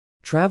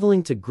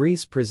Traveling to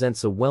Greece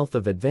presents a wealth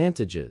of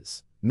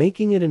advantages,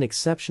 making it an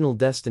exceptional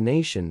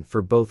destination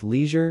for both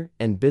leisure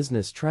and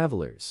business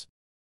travelers.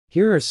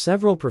 Here are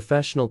several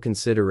professional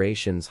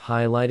considerations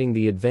highlighting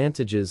the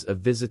advantages of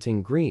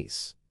visiting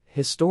Greece.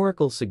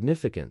 Historical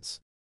significance.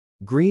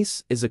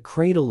 Greece is a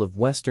cradle of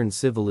Western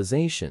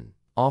civilization,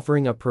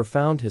 offering a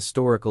profound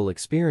historical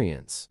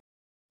experience.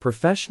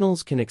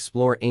 Professionals can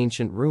explore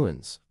ancient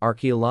ruins,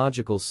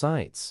 archaeological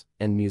sites,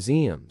 and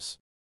museums,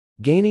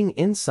 gaining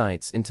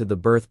insights into the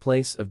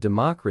birthplace of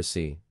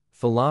democracy,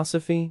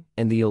 philosophy,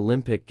 and the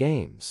Olympic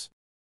Games.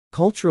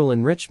 Cultural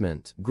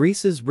enrichment.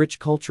 Greece's rich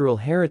cultural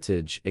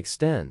heritage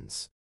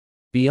extends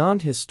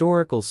beyond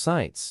historical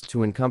sites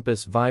to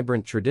encompass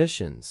vibrant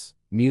traditions,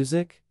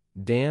 music,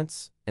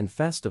 dance, and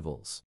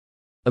festivals.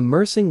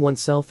 Immersing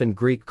oneself in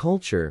Greek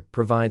culture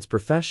provides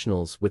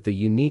professionals with a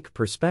unique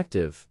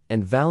perspective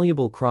and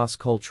valuable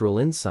cross-cultural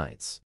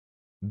insights.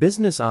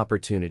 Business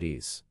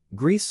opportunities.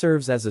 Greece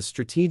serves as a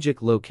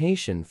strategic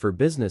location for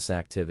business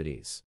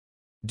activities.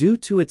 Due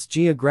to its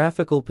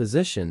geographical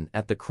position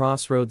at the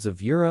crossroads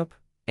of Europe,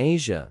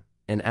 Asia,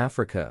 and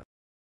Africa,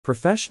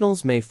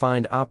 professionals may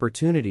find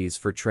opportunities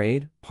for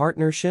trade,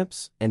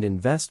 partnerships, and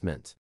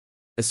investment,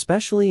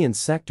 especially in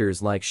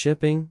sectors like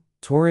shipping,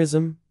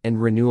 tourism,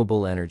 and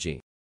renewable energy.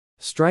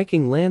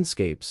 Striking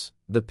landscapes.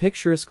 The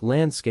picturesque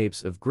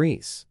landscapes of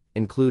Greece,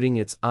 including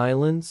its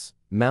islands,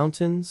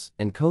 mountains,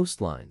 and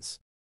coastlines,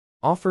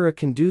 offer a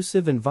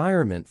conducive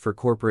environment for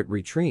corporate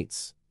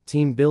retreats,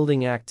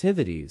 team-building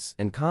activities,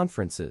 and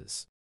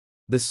conferences.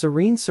 The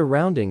serene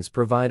surroundings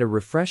provide a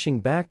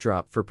refreshing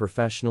backdrop for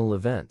professional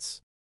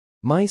events.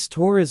 MICE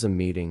tourism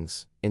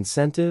meetings,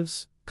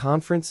 incentives,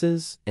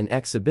 conferences, and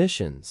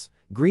exhibitions.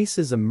 Greece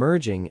is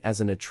emerging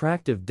as an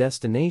attractive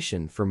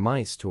destination for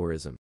MICE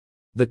tourism.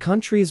 The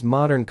country's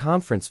modern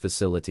conference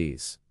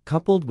facilities,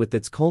 coupled with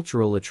its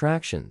cultural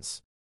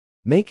attractions,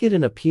 make it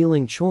an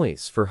appealing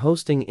choice for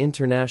hosting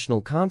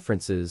international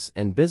conferences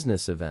and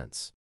business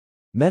events.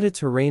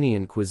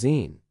 Mediterranean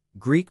cuisine.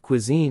 Greek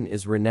cuisine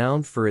is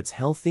renowned for its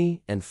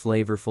healthy and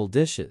flavorful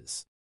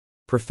dishes.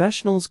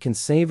 Professionals can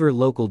savor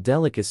local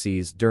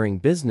delicacies during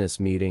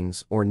business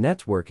meetings or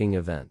networking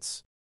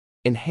events,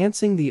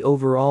 enhancing the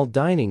overall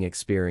dining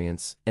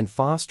experience and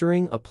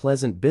fostering a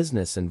pleasant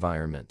business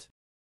environment.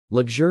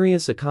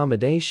 Luxurious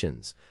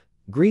accommodations.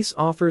 Greece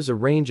offers a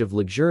range of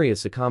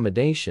luxurious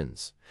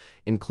accommodations,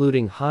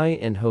 including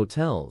high-end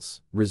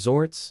hotels,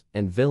 resorts,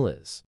 and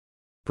villas,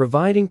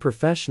 providing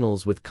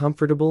professionals with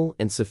comfortable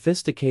and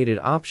sophisticated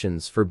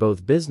options for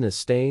both business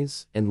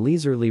stays and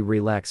leisurely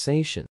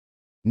relaxation.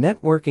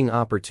 Networking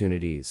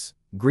opportunities.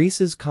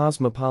 Greece's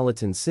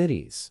cosmopolitan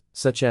cities,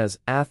 such as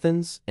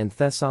Athens and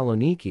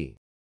Thessaloniki,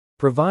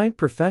 provide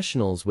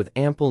professionals with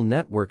ample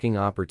networking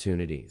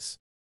opportunities.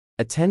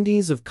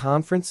 Attendees of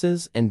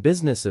conferences and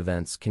business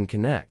events can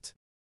connect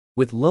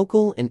with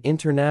local and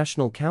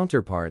international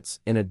counterparts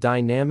in a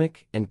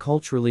dynamic and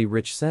culturally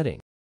rich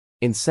setting.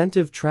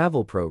 Incentive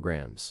travel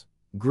programs.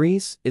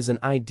 Greece is an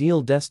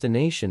ideal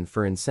destination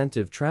for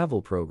incentive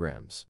travel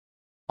programs,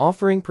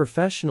 offering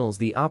professionals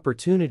the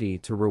opportunity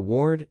to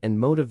reward and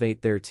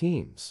motivate their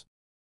teams.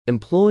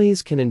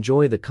 Employees can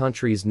enjoy the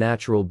country's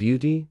natural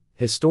beauty,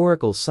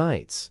 historical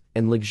sites,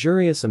 and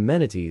luxurious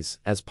amenities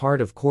as part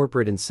of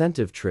corporate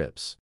incentive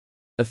trips.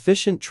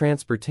 Efficient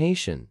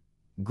transportation.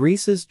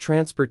 Greece's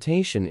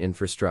transportation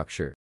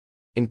infrastructure,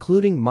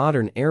 including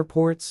modern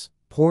airports,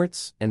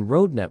 ports, and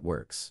road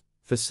networks,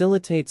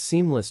 facilitates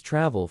seamless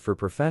travel for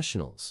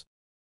professionals.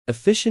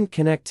 Efficient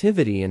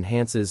connectivity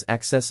enhances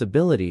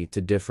accessibility to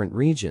different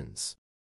regions.